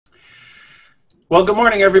Well, good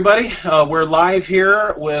morning, everybody. We're live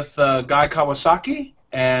here with Guy Kawasaki,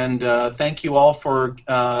 and thank you all for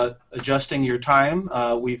adjusting your time.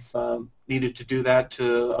 We've needed to do that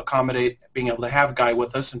to accommodate being able to have Guy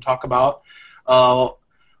with us and talk about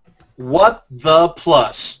what the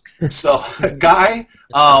plus. So, Guy,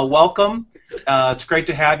 welcome. It's great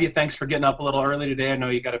to have you. Thanks for getting up a little early today. I know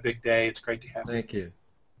you got a big day. It's great to have you. Thank you.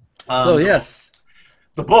 So, yes.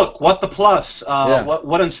 The book, What the Plus?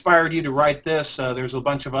 What inspired you to write this? There's a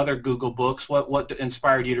bunch of other Google books. What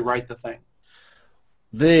inspired you to write the thing?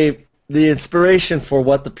 The inspiration for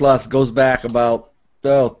What the Plus goes back about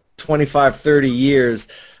 25, 30 years.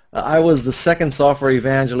 I was the second software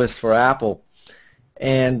evangelist for Apple,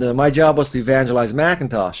 and my job was to evangelize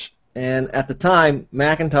Macintosh. And at the time,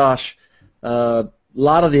 Macintosh, a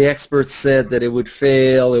lot of the experts said that it would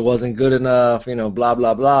fail, it wasn't good enough, blah,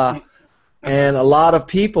 blah, blah. And a lot of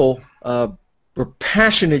people were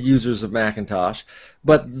passionate users of Macintosh,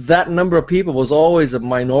 but that number of people was always a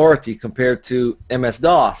minority compared to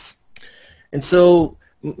MS-DOS. And so,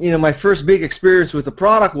 my first big experience with the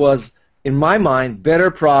product was, in my mind, better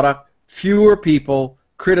product, fewer people,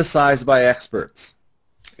 criticized by experts.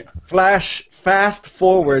 Fast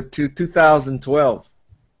forward to 2012.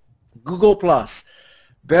 Google Plus,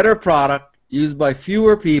 better product, used by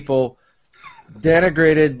fewer people,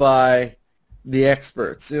 denigrated by the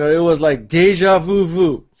experts. It was like deja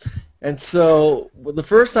vu. And so the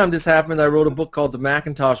first time this happened, I wrote a book called The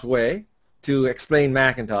Macintosh Way to explain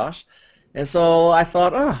Macintosh. And so I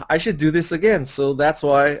thought, I should do this again. So that's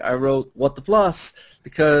why I wrote What the Plus,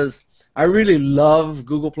 because I really love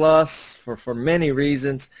Google Plus for many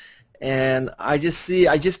reasons. And I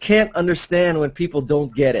just can't understand when people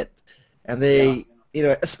don't get it. And they,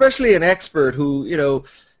 especially an expert who,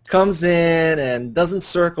 comes in and doesn't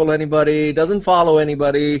circle anybody, doesn't follow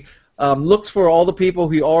anybody, looks for all the people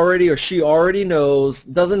he already or she already knows,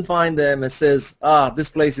 doesn't find them, and says, this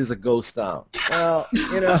place is a ghost town. Well,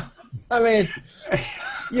 I mean,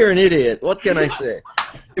 you're an idiot. What can I say?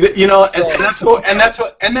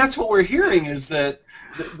 And that's what we're hearing, is that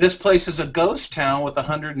this place is a ghost town with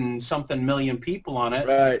 100 and something million people on it.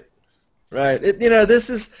 Right. This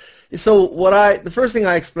is. So the first thing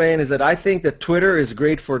I explain is that I think that Twitter is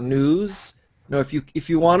great for news. If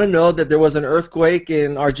you want to know that there was an earthquake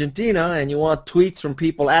in Argentina and you want tweets from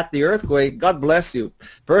people at the earthquake, God bless you.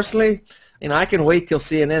 Personally, I can wait till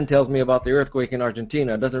CNN tells me about the earthquake in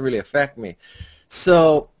Argentina. It doesn't really affect me.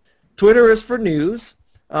 So Twitter is for news.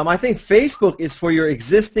 I think Facebook is for your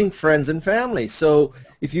existing friends and family. So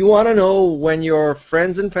if you want to know when your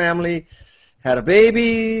friends and family had a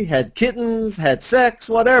baby, had kittens, had sex,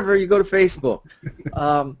 whatever, you go to Facebook.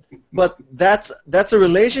 But that's a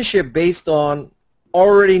relationship based on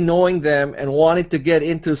already knowing them and wanting to get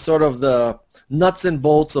into sort of the nuts and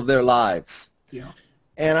bolts of their lives. Yeah.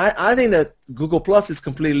 And I think that Google Plus is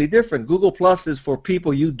completely different. Google Plus is for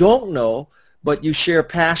people you don't know, but you share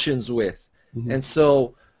passions with. Mm-hmm. And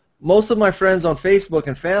so most of my friends on Facebook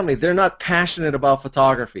and family, they're not passionate about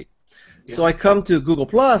photography. Yeah. So I come to Google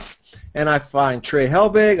Plus, and I find Trey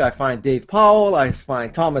Helbig, I find Dave Powell, I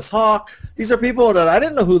find Thomas Hawk. These are people that I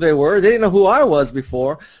didn't know who they were. They didn't know who I was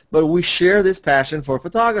before, but we share this passion for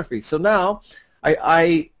photography. So now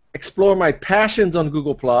I explore my passions on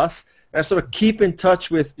Google Plus, and I sort of keep in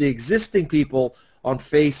touch with the existing people on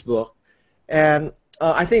Facebook. And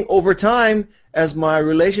I think over time, as my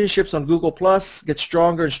relationships on Google Plus get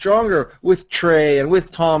stronger and stronger with Trey and with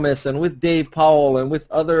Thomas and with Dave Powell and with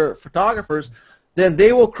other photographers, then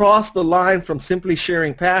they will cross the line from simply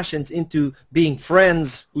sharing passions into being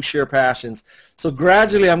friends who share passions. So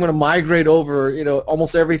gradually I'm going to migrate over,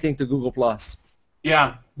 almost everything to Google Plus.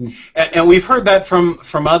 Yeah, and we've heard that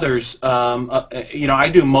from others.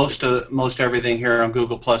 I do most everything here on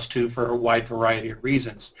Google Plus too, for a wide variety of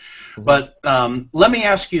reasons. Mm-hmm. But let me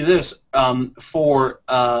ask you this: for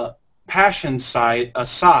passion side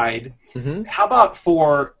aside, mm-hmm. how about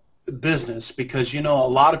for business? Because a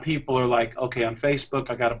lot of people are like, okay, on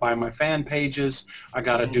Facebook I got to buy my fan pages, I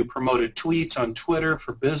got to do promoted tweets on Twitter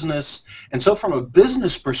for business. And so from a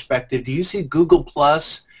business perspective, do you see Google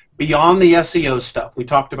Plus beyond the SEO stuff? We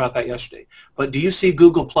talked about that yesterday. But do you see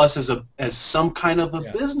Google Plus as some kind of a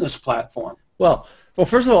business platform? Well,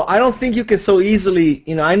 first of all, I don't think you can so easily,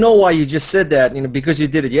 I know why you just said that, because you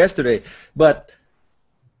did it yesterday, but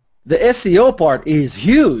the SEO part is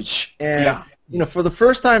huge. And for the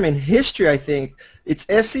first time in history, I think, it's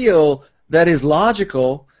SEO that is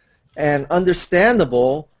logical and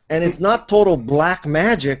understandable, and it's not total black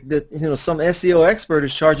magic that some SEO expert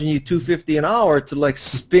is charging you $250 an hour to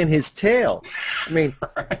spin his tail. I mean,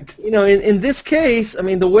 in this case,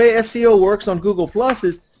 the way SEO works on Google Plus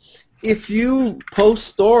is if you post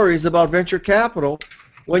stories about venture capital,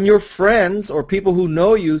 when your friends or people who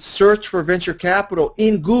know you search for venture capital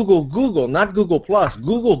in Google, not Google Plus,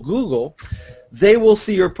 Google, they will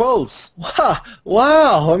see your posts.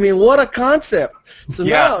 Wow! I mean, what a concept. So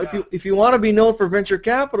now, if you want to be known for venture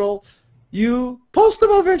capital, you post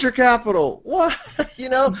about venture capital. What? You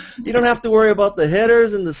know, you don't have to worry about the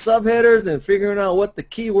headers and the subheaders and figuring out what the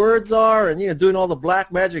keywords are and doing all the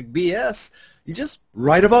black magic BS. You just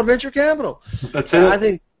write about venture capital. That's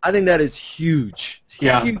it. I think that is huge.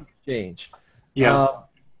 Yeah. Huge change. Yeah.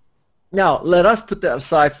 Now let us put that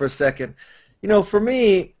aside for a second. For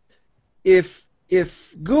me, if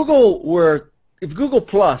Google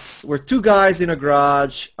Plus were two guys in a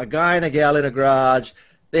garage, a guy and a gal in a garage,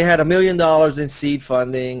 they had $1 million in seed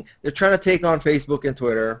funding, they're trying to take on Facebook and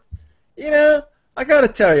Twitter, I got to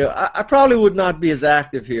tell you, I probably would not be as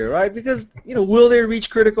active here, right? Because, will they reach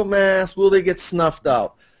critical mass? Will they get snuffed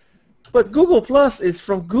out? But Google Plus is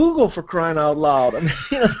from Google, for crying out loud. I mean,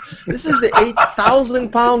 this is the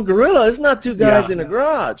 8,000-pound gorilla. It's not two guys in a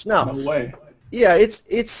garage. Now, no way. Yeah,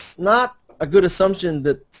 it's not a good assumption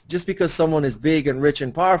that just because someone is big and rich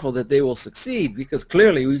and powerful that they will succeed, because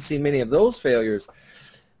clearly we've seen many of those failures.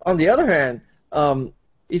 On the other hand,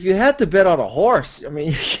 if you had to bet on a horse, I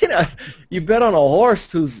mean, you bet on a horse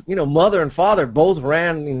whose mother and father both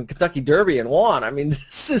ran in Kentucky Derby and won. I mean,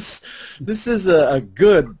 this is a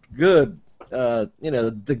good the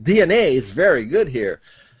DNA is very good here.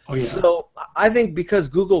 Oh, yeah. So I think because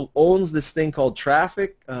Google owns this thing called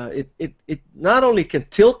traffic, it not only can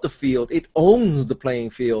tilt the field, it owns the playing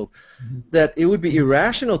field. That it would be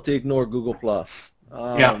irrational to ignore Google Plus.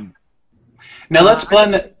 Now let's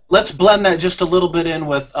blend that just a little bit in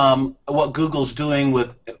with what Google's doing with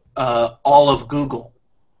all of Google.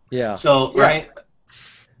 Yeah. So right.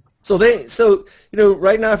 So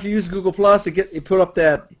right now if you use Google Plus, it put up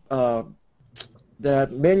that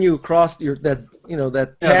that menu across that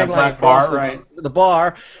tagline black bar, right? The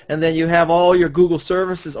bar, and then you have all your Google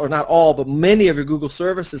services, or not all, but many of your Google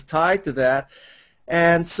services tied to that.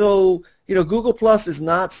 And so Google Plus is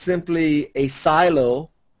not simply a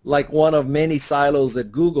silo, like one of many silos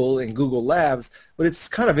at Google and Google Labs, but it's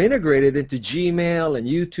kind of integrated into Gmail and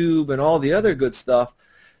YouTube and all the other good stuff.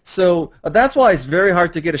 So that's why it's very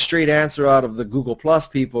hard to get a straight answer out of the Google Plus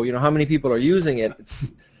people. How many people are using it?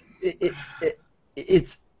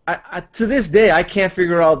 To this day, I can't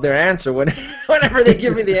figure out their answer whenever they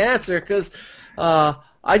give me the answer, because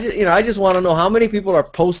I just want to know how many people are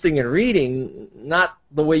posting and reading, not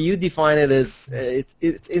the way you define it as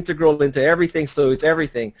it's integral into everything, so it's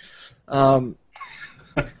everything.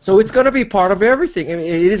 So it's going to be part of everything. I mean,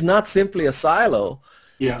 it is not simply a silo.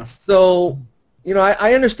 Yeah. So,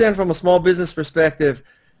 I understand from a small business perspective,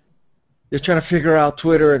 they're trying to figure out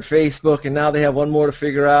Twitter and Facebook, and now they have one more to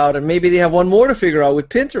figure out, and maybe they have one more to figure out with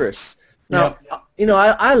Pinterest. Now,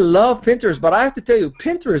 I love Pinterest, but I have to tell you,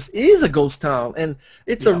 Pinterest is a ghost town, and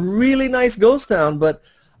it's a really nice ghost town, but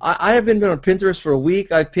I have been on Pinterest for a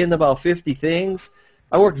week. I've pinned about 50 things.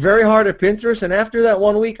 I worked very hard at Pinterest, and after that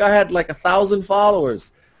 1 week, I had like 1,000 followers.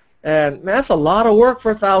 And man, that's a lot of work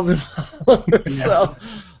for 1,000 followers. So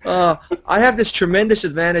I have this tremendous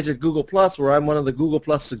advantage at Google Plus, where I'm one of the Google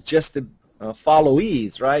Plus suggested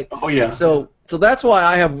followees, right? Oh, yeah. So that's why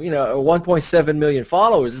I have 1.7 million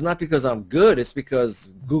followers. It's not because I'm good. It's because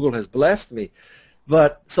Google has blessed me.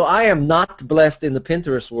 But so I am not blessed in the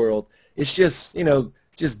Pinterest world. It's just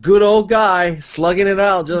just good old Guy slugging it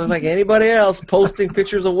out just like anybody else, posting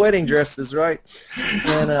pictures of wedding dresses, right?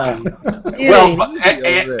 And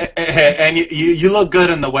and you look good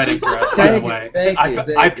in the wedding dress, by the way.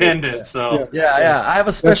 I pinned it, so yeah. I have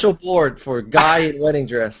a special board for Guy in wedding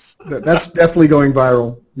dress. That's definitely going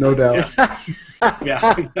viral, no doubt.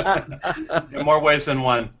 Yeah, in more ways than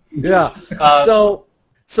one. Yeah. So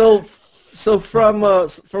from a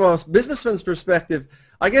businessman's perspective,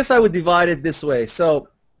 I guess I would divide it this way. So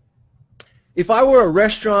if I were a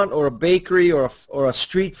restaurant or a bakery or a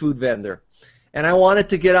street food vendor, and I wanted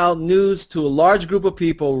to get out news to a large group of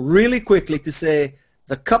people really quickly to say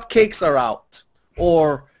the cupcakes are out,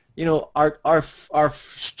 or our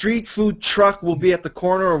street food truck will be at the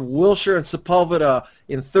corner of Wilshire and Sepulveda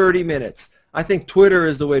in 30 minutes. I think Twitter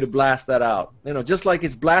is the way to blast that out. Just like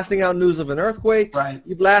it's blasting out news of an earthquake, right.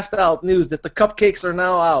 You blast out news that the cupcakes are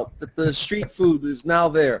now out, that the street food is now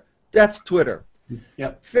there. That's Twitter.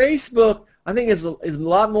 Yep. Facebook, I think, is a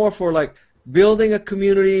lot more for like building a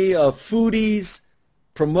community of foodies,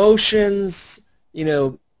 promotions,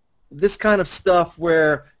 this kind of stuff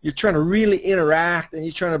where you're trying to really interact and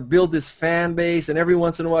you're trying to build this fan base, and every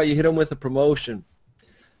once in a while you hit them with a promotion.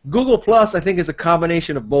 Google Plus, I think, is a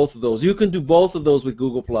combination of both of those. You can do both of those with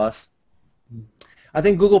Google Plus. I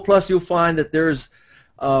think Google Plus, you'll find that there's,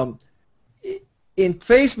 in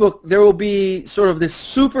Facebook, there will be sort of this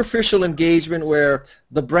superficial engagement where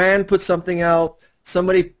the brand puts something out,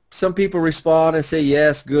 some people respond and say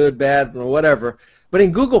yes, good, bad, or whatever. But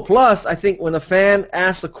in Google Plus, I think when the fan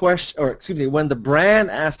asks a question, or excuse me, when the brand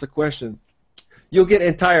asks a question, you'll get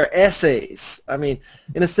entire essays. I mean,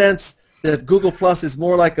 in a sense that Google Plus is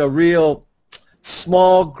more like a real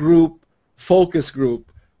small group, focus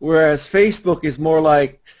group, whereas Facebook is more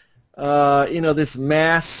like, this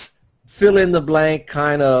mass fill-in-the-blank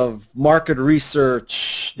kind of market research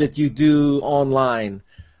that you do online.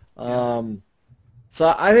 So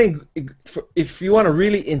I think if you want a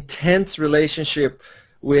really intense relationship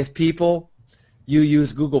with people, you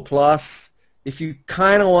use Google+. If you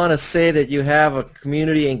kind of want to say that you have a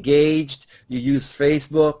community engaged, you use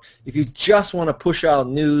Facebook. If you just want to push out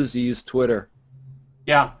news, you use Twitter.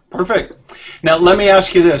 Yeah, perfect. Now let me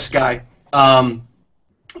ask you this, Guy.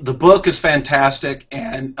 The book is fantastic,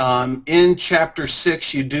 and in Chapter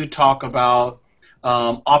 6 you do talk about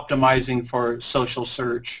optimizing for social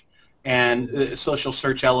search, and the social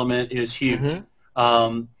search element is huge.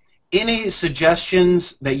 Any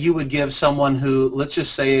suggestions that you would give someone who, let's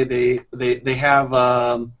just say they have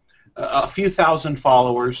a few thousand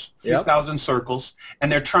followers, a few thousand circles, and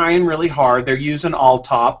they're trying really hard. They're using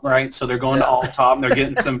Alltop, right? So they're going to Alltop, and they're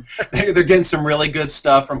getting some they're getting some really good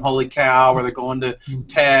stuff from Holy Cow, or they're going to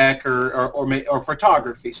tech or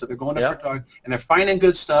photography. So they're going to photography, and they're finding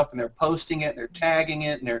good stuff, and they're posting it, and they're tagging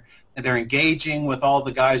it, and they're engaging with all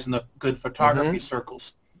the guys in the good photography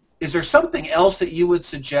circles. Is there something else that you would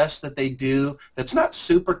suggest that they do that's not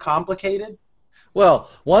super complicated?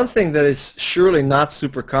 Well, one thing that is surely not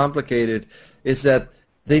super complicated is that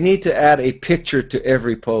they need to add a picture to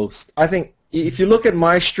every post. I think if you look at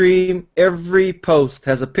my stream, every post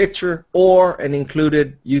has a picture or an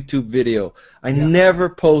included YouTube video. I never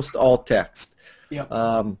post all text.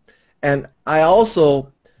 And I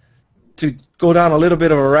also, to go down a little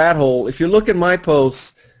bit of a rat hole, if you look at my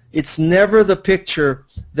posts, it's never the picture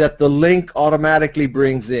that the link automatically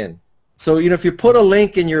brings in. So, if you put a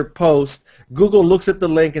link in your post, Google looks at the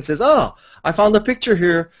link and says, oh, I found a picture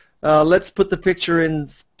here. Let's put the picture in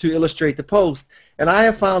to illustrate the post. And I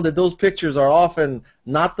have found that those pictures are often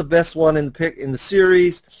not the best one in the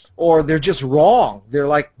series, or they're just wrong. They're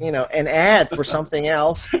like, an ad for something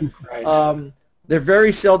else. They're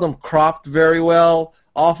very seldom cropped very well.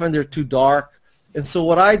 Often they're too dark. And so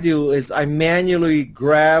what I do is I manually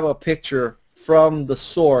grab a picture from the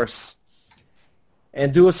source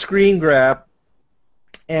and do a screen grab.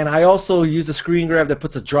 And I also use a screen grab that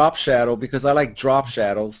puts a drop shadow because I like drop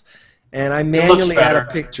shadows. And I manually add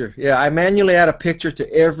a picture. Yeah, I manually add a picture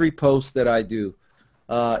to every post that I do.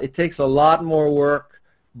 It takes a lot more work,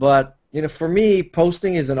 but for me,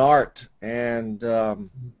 posting is an art, and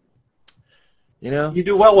you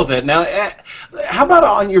do well with it. Now, how about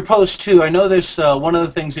on your post too? I know there's one of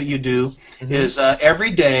the things that you do is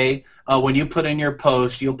every day. When you put in your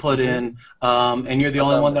post, you'll put in, and you're the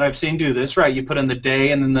only one that I've seen do this, right? You put in the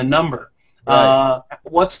day and then the number. Right.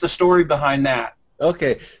 What's the story behind that?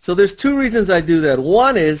 Okay, so there's two reasons I do that.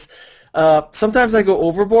 One is sometimes I go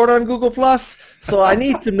overboard on Google+, so I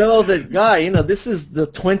need to know that, Guy, this is the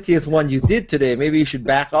 20th one you did today. Maybe you should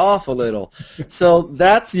back off a little. So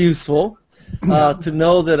that's useful. To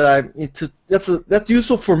know that that's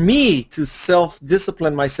useful for me to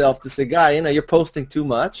self-discipline myself to say, Guy, you're posting too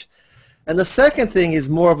much. And the second thing is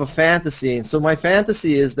more of a fantasy. And so my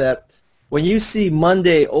fantasy is that when you see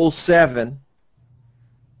Monday 07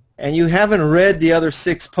 and you haven't read the other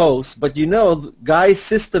 6 posts, but Guy's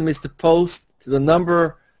system is to post the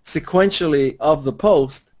number sequentially of the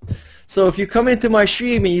post. So if you come into my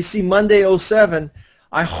stream and you see Monday 07,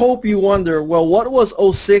 I hope you wonder, well, what was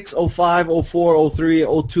 06, 05, 04, 03,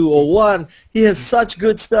 02, 01? He has such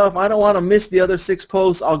good stuff. I don't want to miss the other 6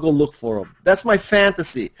 posts. I'll go look for them. That's my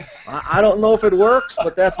fantasy. I don't know if it works,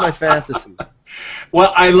 but that's my fantasy.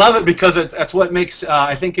 Well, I love it because that's what makes,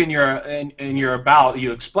 I think in your about,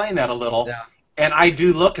 you explain that a little. Yeah. And I do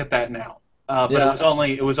look at that now. But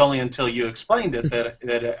it was only until you explained it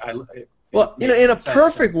that well, in a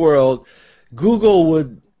perfect world, Google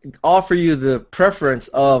would offer you the preference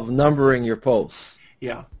of numbering your posts.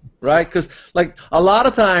 Yeah. Right? Because, a lot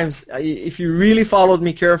of times, if you really followed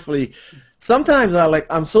me carefully, sometimes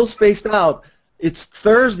I'm so spaced out, it's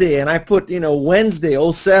Thursday, and I put, Wednesday,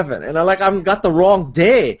 07, and I've got the wrong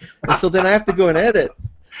day, and so then I have to go and edit.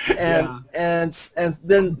 And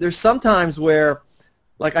then there's sometimes where,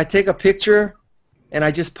 I take a picture, and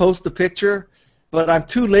I just post the picture, but I'm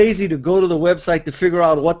too lazy to go to the website to figure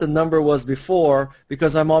out what the number was before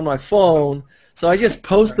because I'm on my phone. So I just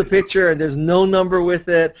post the picture and there's no number with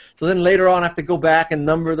it. So then later on I have to go back and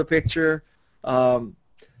number the picture.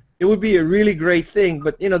 It would be a really great thing,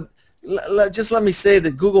 but just let me say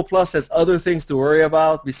that Google Plus has other things to worry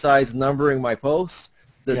about besides numbering my posts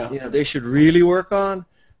that they should really work on.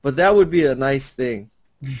 But that would be a nice thing.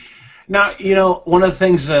 Now, one of the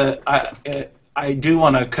things that I do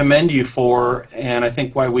want to commend you for, and I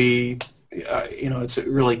think why it's a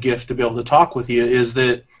really gift to be able to talk with you, is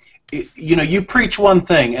that you preach one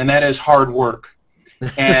thing, and that is hard work,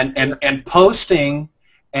 and posting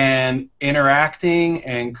and interacting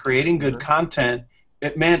and creating good content.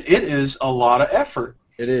 It is a lot of effort.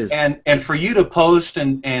 It is. And for you to post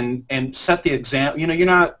and set the example, you're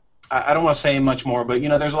not. I don't want to say much more, but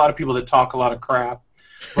there's a lot of people that talk a lot of crap,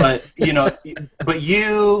 but but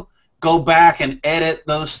you go back and edit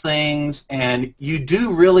those things, and you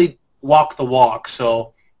do really walk the walk.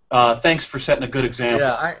 So thanks for setting a good example.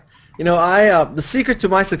 Yeah, the secret to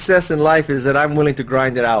my success in life is that I'm willing to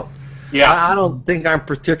grind it out. Yeah. I don't think I'm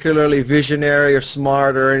particularly visionary or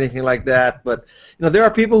smart or anything like that, but there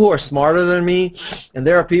are people who are smarter than me, and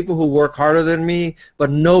there are people who work harder than me, but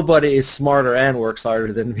nobody is smarter and works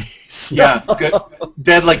harder than me. So. Yeah, good.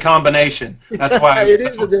 Deadly combination. That's why it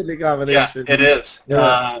is a deadly combination. Yeah, it is.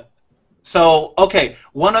 Yeah. So, okay,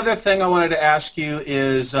 one other thing I wanted to ask you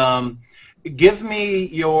is, give me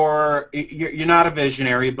you're not a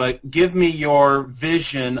visionary, but give me your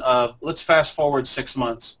vision of, let's fast forward 6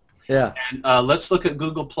 months. Yeah. And let's look at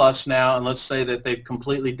Google Plus now, and let's say that they've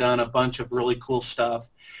completely done a bunch of really cool stuff.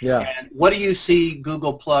 Yeah. And what do you see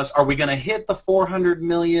Google Plus? Are we going to hit the 400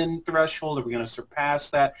 million threshold? Are we going to surpass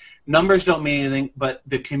that? Numbers don't mean anything, but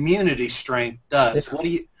the community strength does.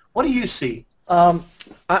 Yeah. What do you see?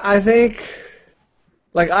 I think,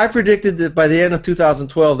 like I predicted that by the end of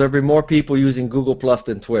 2012, there'll be more people using Google Plus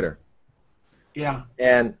than Twitter. Yeah.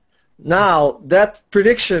 And now, that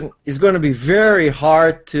prediction is going to be very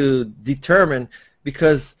hard to determine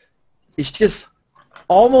because it's just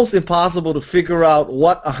almost impossible to figure out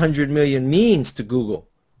what 100 million means to Google.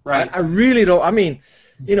 Right. I really don't. I mean,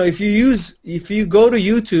 if you go to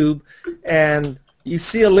YouTube and you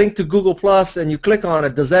see a link to Google Plus and you click on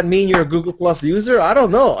it, does that mean you're a Google Plus user? I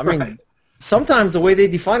don't know. I mean, sometimes the way they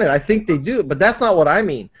define it, I think they do, but that's not what I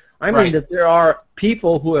mean. I mean that there are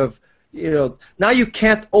people who have now you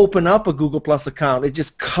can't open up a Google Plus account. It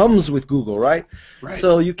just comes with Google, right?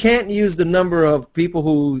 So you can't use the number of people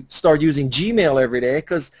who start using Gmail every day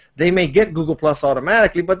because they may get Google Plus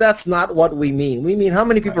automatically, but that's not what we mean. We mean how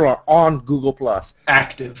many people are on Google Plus.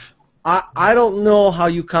 Active. I don't know how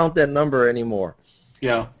you count that number anymore.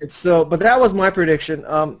 Yeah. But that was my prediction.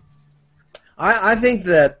 I think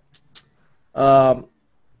that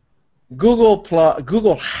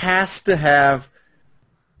Google has to have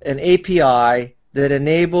an API that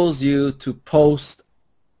enables you to post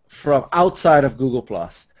from outside of Google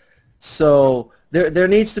Plus. So there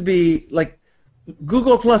needs to be, like,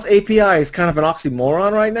 Google Plus API is kind of an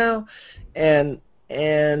oxymoron right now, and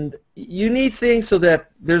you need things so that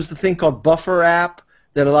there's the thing called Buffer app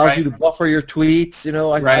that allows you to buffer your tweets.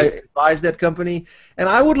 I advise that company, and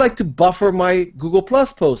I would like to buffer my Google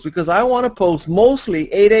Plus posts because I want to post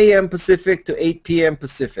mostly 8 a.m. Pacific to 8 p.m.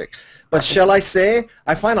 Pacific. But shall I say,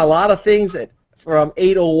 I find a lot of things from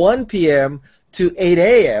 8:01 p.m. to 8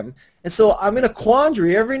 a.m. And so I'm in a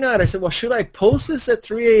quandary every night. I said, well, should I post this at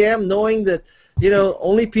 3 a.m. knowing that,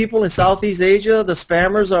 only people in Southeast Asia, the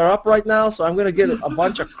spammers, are up right now, so I'm going to get a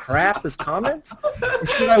bunch of crap as comments? Or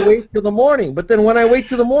should I wait till the morning? But then when I wait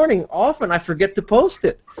till the morning, often I forget to post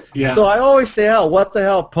it. Yeah. So I always say, oh, what the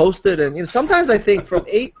hell, post it. And sometimes I think from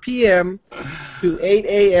 8 p.m. to 8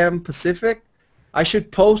 a.m. Pacific, I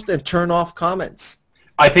should post and turn off comments.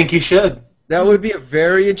 I think you should. That would be a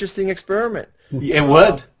very interesting experiment. It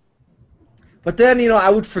would. But then, I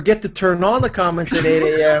would forget to turn on the comments at 8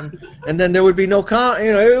 a.m. and then there would be no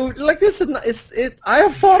like this. I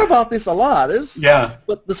have thought about this a lot.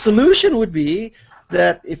 But the solution would be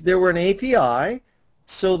that if there were an API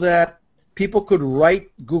so that people could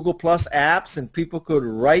write Google Plus apps and people could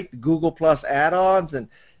write Google Plus add-ons, and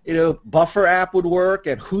Buffer app would work,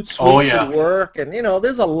 and Hootsuite would work, and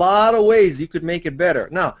there's a lot of ways you could make it better.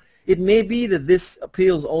 Now, it may be that this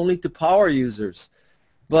appeals only to power users,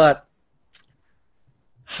 but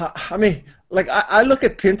I mean, like I look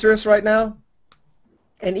at Pinterest right now,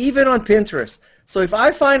 and even on Pinterest, so if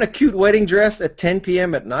I find a cute wedding dress at 10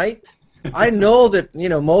 p.m. at night, I know that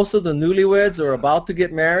most of the newlyweds or about to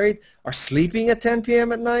get married are sleeping at 10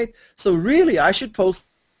 p.m. at night. So really, I should post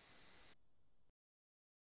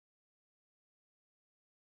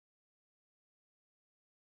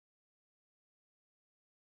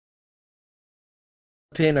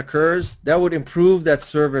pin occurs, that would improve that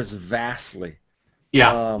service vastly.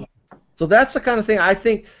 Yeah. So that's the kind of thing I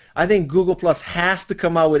think Google Plus has to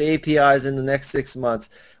come out with APIs in the next 6 months.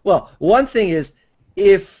 Well, one thing is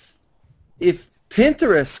if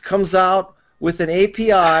Pinterest comes out with an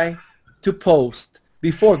API to post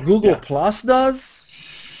before Google Plus does,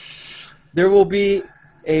 there will be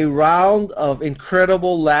a round of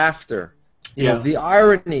incredible laughter. You know, the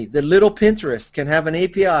irony that little Pinterest can have an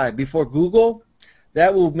API before Google,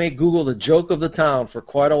 that will make Google the joke of the town for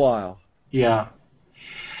quite a while. Yeah.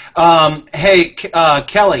 Hey,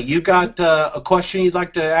 Kelly, you got a question you'd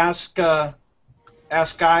like to ask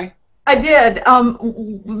Guy? I did.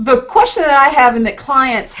 The question that I have and that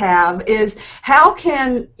clients have is, how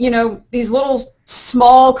can, these little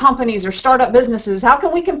small companies or startup businesses, how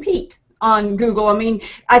can we compete on Google? I mean,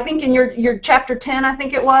 I think in your chapter 10, I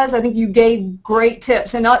think you gave great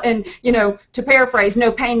tips, and to paraphrase,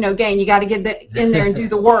 no pain, no gain. You got to get in there and do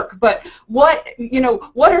the work. But what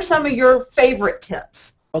are some of your favorite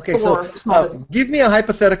tips? Okay, so give me a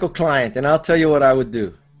hypothetical client, and I'll tell you what I would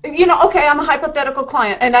do. Okay, I'm a hypothetical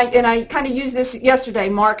client, and I kind of used this yesterday,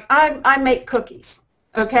 Mark. I make cookies.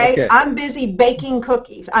 Okay? I'm busy baking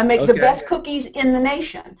cookies. I make the best cookies in the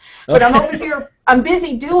nation. But I'm over here, I'm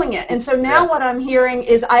busy doing it. And so now what I'm hearing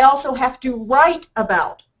is I also have to write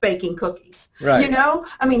about baking cookies. Right.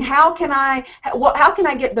 I mean, how can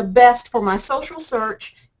I get the best for my social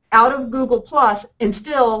search out of Google Plus and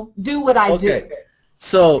still do what I do?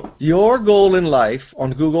 So your goal in life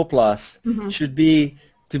on Google Plus should be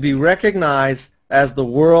to be recognized as the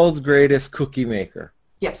world's greatest cookie maker.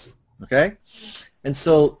 Yes. Okay? And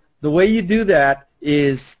so the way you do that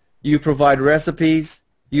is you provide recipes,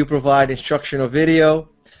 you provide instructional video,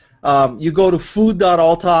 you go to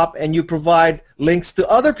food.alltop and you provide links to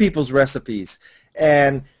other people's recipes.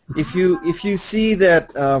 And if you see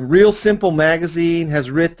that Real Simple magazine has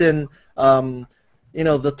written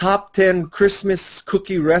the top 10 Christmas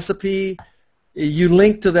cookie recipe, you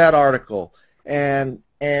link to that article. And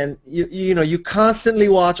you constantly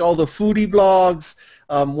watch all the foodie blogs.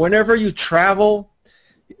 Whenever you travel,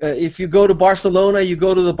 if you go to Barcelona, you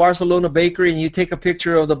go to the Barcelona bakery and you take a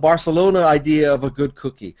picture of the Barcelona idea of a good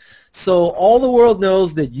cookie. So all the world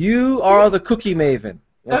knows that you are the cookie maven.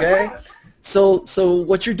 Okay? So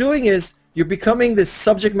what you're doing is you're becoming this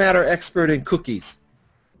subject matter expert in cookies.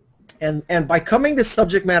 And by becoming the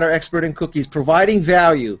subject matter expert in cookies, providing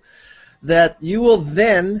value, that you will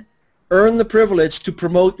then earn the privilege to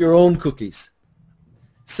promote your own cookies.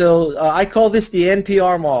 So I call this the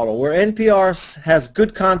NPR model, where NPR has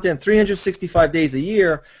good content 365 days a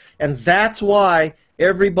year, and that's why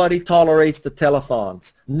everybody tolerates the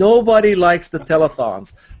telethons. Nobody likes the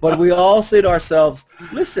telethons, but we all say to ourselves,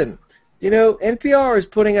 listen, NPR is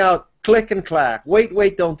putting out Click and Clack,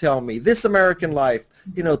 Wait, Don't Tell Me, This American Life,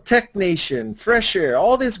 Tech Nation, Fresh Air,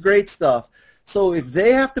 all this great stuff. So if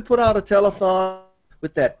they have to put out a telethon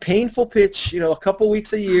with that painful pitch, a couple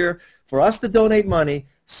weeks a year for us to donate money,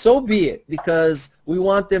 so be it, because we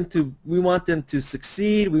want them to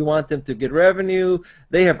succeed, we want them to get revenue.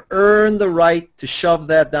 They have earned the right to shove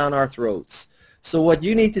that down our throats. So what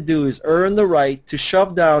you need to do is earn the right to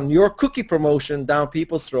shove down your cookie promotion down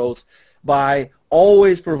people's throats by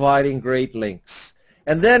always providing great links.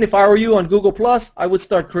 And then if I were you on Google Plus, I would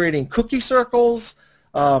start creating cookie circles,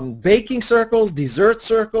 baking circles, dessert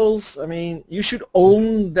circles. I mean, you should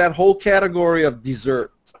own that whole category of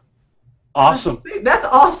dessert. Awesome. That's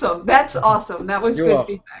awesome. That's awesome. That was good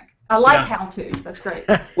feedback. I like how-tos. That's great.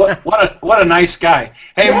 What a nice guy.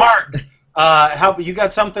 Hey, Mark, you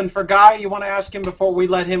got something for Guy you want to ask him before we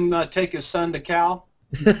let him take his son to Cal?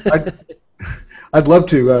 I'd love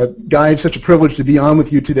to. Guy, it's such a privilege to be on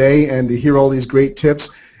with you today and to hear all these great tips.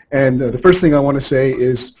 And the first thing I want to say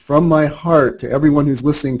is, from my heart to everyone who's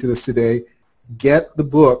listening to this today, get the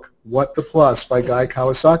book, What the Plus by Guy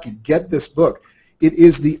Kawasaki. Get this book. It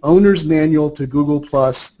is the owner's manual to Google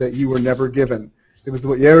Plus that you were never given. It was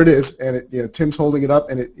there it is, and Tim's holding it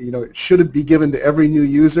up, and it should be given to every new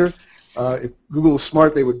user. If Google was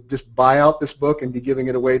smart, they would just buy out this book and be giving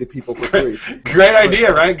it away to people for free. Great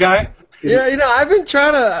idea, right, Guy? Yeah, I've been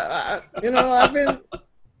trying to,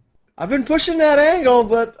 I've been pushing that angle,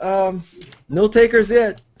 but no takers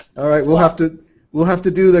yet. All right, we'll have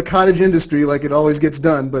to do the cottage industry like it always gets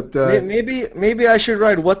done, but maybe I should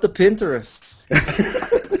write What the Pinterest.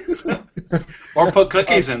 Or put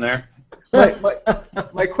cookies in there.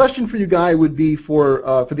 My question for you, Guy, would be for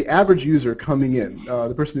the average user coming in,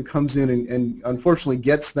 the person who comes in and unfortunately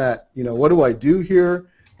gets that, what do I do here?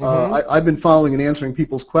 I've been following and answering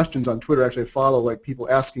people's questions on Twitter. Actually, I follow people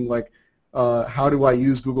asking how do I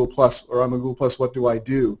use Google Plus, or I'm a Google Plus, what do I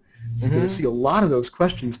do? You're going to see a lot of those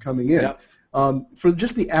questions coming in. Yep. For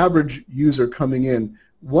just the average user coming in,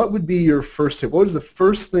 what would be your first tip? What is the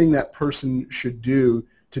first thing that person should do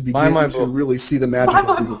to begin to really see the magic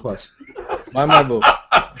of Google+? Buy my book.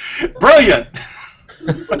 Brilliant.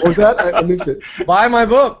 What was that? I missed it. Buy my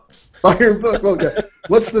book. Buy your book. Okay.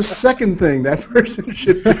 What's the second thing that person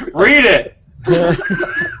should do? Read it.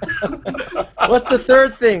 What's the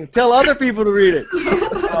third thing? Tell other people to read it.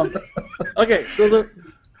 Okay, so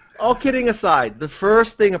all kidding aside, the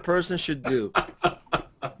first thing a person should do,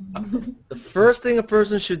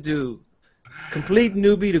 complete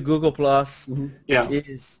newbie to Google+,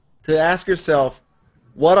 is to ask yourself,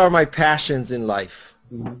 what are my passions in life?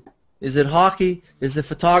 Is it hockey? Is it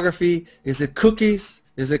photography? Is it cookies?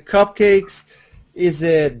 Is it cupcakes? Is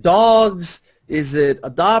it dogs? Is it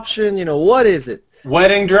adoption? You know, what is it?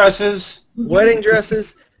 Wedding dresses. Wedding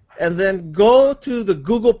dresses. And then go to the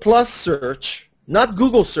Google+ search, not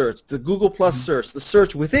Google search, the Google+ search, the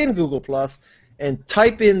search within Google+, and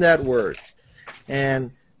type in that word.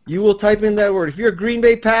 And you will type in that word. If you're a Green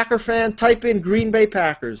Bay Packer fan, type in Green Bay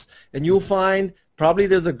Packers, and you'll find probably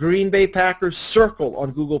there's a Green Bay Packers circle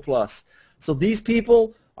on Google+. So these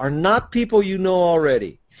people are not people you know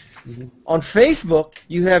already. On Facebook,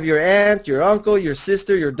 you have your aunt, your uncle, your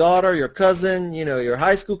sister, your daughter, your cousin, you know, your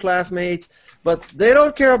high school classmates, but they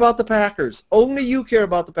don't care about the Packers. Only you care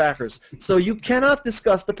about the Packers. So you cannot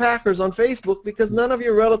discuss the Packers on Facebook because none of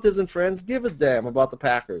your relatives and friends give a damn about the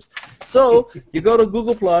Packers. So you go to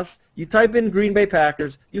Google+, you type in Green Bay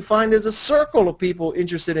Packers, you find there's a circle of people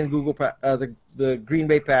interested in the Green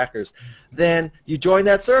Bay Packers. Then you join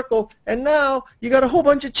that circle, and now you got a whole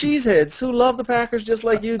bunch of cheeseheads who love the Packers just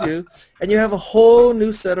like you do, and you have a whole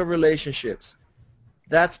new set of relationships.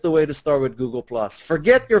 That's the way to start with Google+.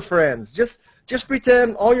 Forget your friends. Just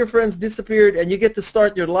pretend all your friends disappeared and you get to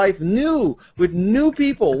start your life new with new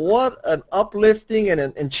people. What an uplifting and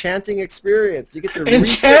an enchanting experience. You get to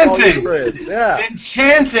reset all your friends. Yeah.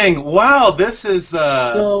 Enchanting. Wow, this is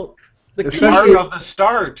so the part of the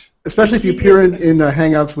start. Especially if you appear in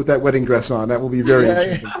Hangouts with that wedding dress on. That will be very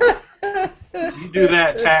enchanting. You do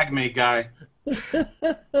that, tag me, Guy.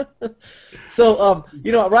 So,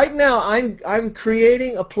 you know, right now I'm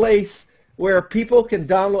creating a place where people can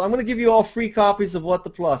download. I'm going to give you all free copies of What the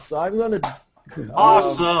Plus. So I'm going to.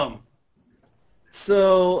 Awesome.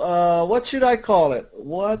 So, what should I call it?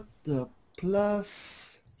 What the Plus?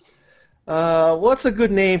 What's a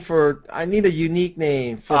good name for? I need a unique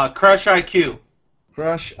name for. Crush IQ.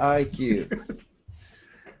 Crush IQ.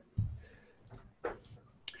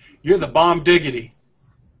 You're the bomb diggity.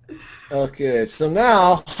 Okay, so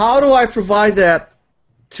now how do I provide that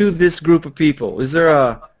to this group of people? Is there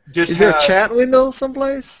a chat window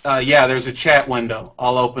someplace? Yeah, there's a chat window.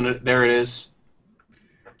 I'll open it. There it is.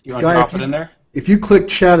 You want to drop it in there? If you click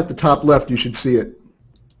chat at the top left, you should see it.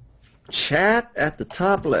 Chat at the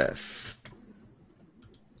top left.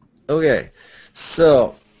 Okay,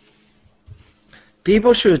 so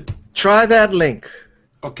people should try that link.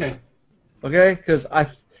 Okay. Okay, because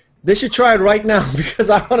they should try it right now because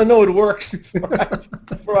I want to know it works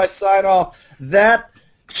before I sign off. That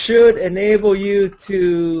should enable you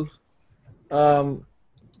to download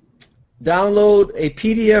a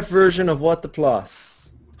PDF version of What the Plus.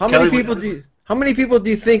 How many people do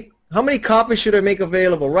you think? How many copies should I make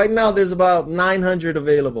available? Right now, there's about 900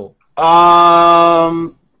 available.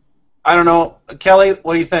 I don't know, Kelly.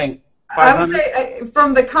 What do you think? 500? I would say,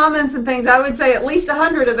 from the comments and things, I would say at least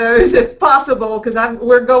 100 of those, if possible, because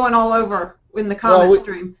we're going all over in the comment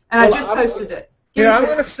stream, and I just posted it. Here, I'm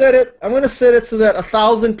going to set it. I'm going to set it so that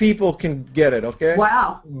 1,000 people can get it. Okay.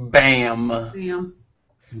 Wow. Bam. Bam.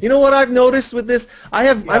 You know what I've noticed with this?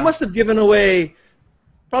 I must have given away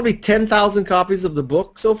probably 10,000 copies of the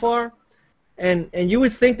book so far, and you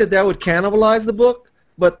would think that would cannibalize the book,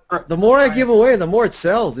 but the more I give away, the more it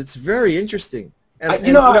sells. It's very interesting. And,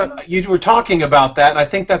 you were talking about that, and I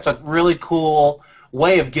think that's a really cool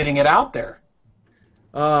way of getting it out there.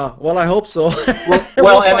 Well, I hope so.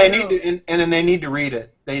 well, and they need to read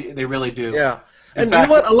it. They really do. Yeah. And you know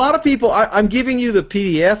what? A lot of people, I'm giving you the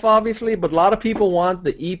PDF, obviously, but a lot of people want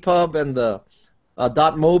the EPUB and the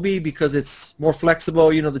 .mobi because it's more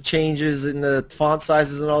flexible, you know, the changes in the font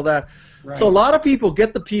sizes and all that. Right. So a lot of people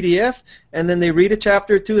get the PDF, and then they read a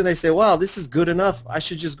chapter or two, and they say, wow, this is good enough. I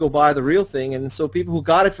should just go buy the real thing. And so people who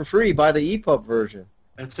got it for free buy the EPUB version.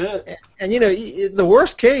 That's it. And you know, the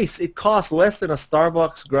worst case, it costs less than a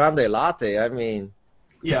Starbucks Grande Latte. I mean,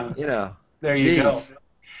 yeah, you know. There you go.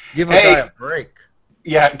 Give a guy a break.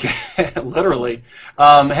 Yeah, literally.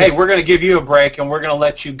 Hey, we're going to give you a break, and we're going to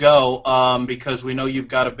let you go because we know you've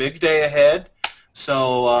got a big day ahead.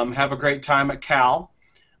 So have a great time at Cal.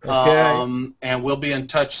 And we'll be in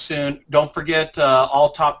touch soon. Don't forget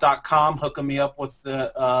alltop.com. Hooking me up with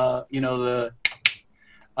the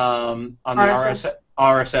on the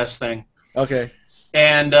RSS thing. Okay.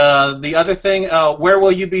 And the other thing, where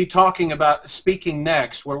will you be speaking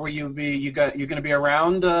next? Where will you be? You're going to be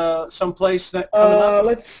around someplace that coming up?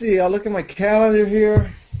 Let's see. I'll look at my calendar here.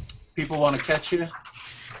 People want to catch you.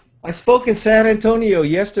 I spoke in San Antonio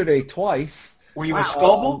yesterday twice. Were you with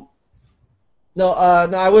Scoble? No,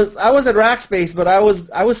 I was at Rackspace, but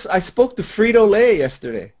I spoke to Frito-Lay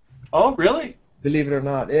yesterday. Oh, really? Believe it or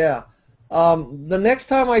not, yeah. The next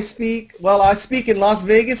time I speak, I speak in Las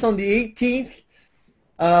Vegas on the 18th,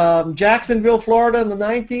 Jacksonville, Florida on the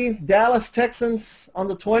 19th, Dallas, Texas on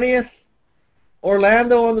the 20th,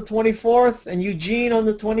 Orlando on the 24th, and Eugene on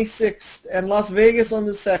the 26th, and Las Vegas on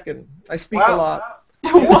the 2nd. I speak a lot.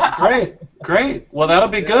 Yeah, great. Well, that'll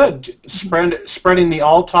be good. Spreading the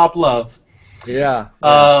all-top love. Yeah.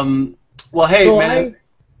 Well, hey, so man.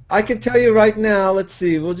 I can tell you right now, let's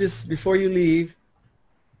see, we'll just, before you leave.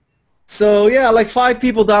 So, yeah, like 5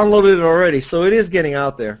 people downloaded it already, so it is getting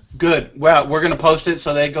out there. Good. Well, we're going to post it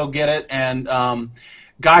so they go get it. And,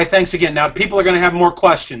 Guy, thanks again. Now, people are going to have more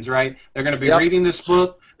questions, right? They're going to be reading this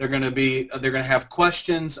book. They're going to have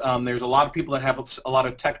questions. There's a lot of people that have a lot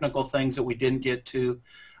of technical things that we didn't get to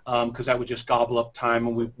because that would just gobble up time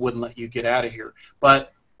and we wouldn't let you get out of here.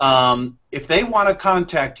 But if they want to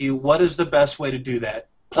contact you, what is the best way to do that?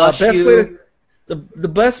 The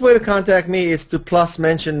best way to contact me is to plus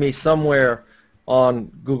mention me somewhere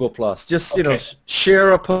on Google Plus. Just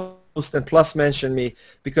share a post and plus mention me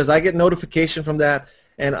because I get notification from that,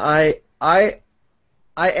 and I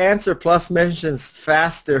answer plus mentions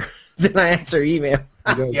faster than I answer email.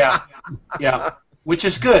 Yeah, which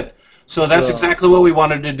is good. So that's exactly what we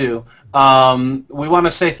wanted to do. We want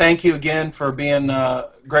to say thank you again for being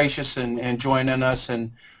gracious and joining us,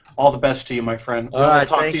 and all the best to you, my friend. We'll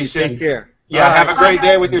talk to you soon. Take care. Yeah, have a great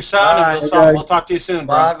day with your son, and we'll talk to you soon,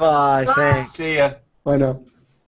 bro. Bye-bye. Thanks. See ya. Bye now.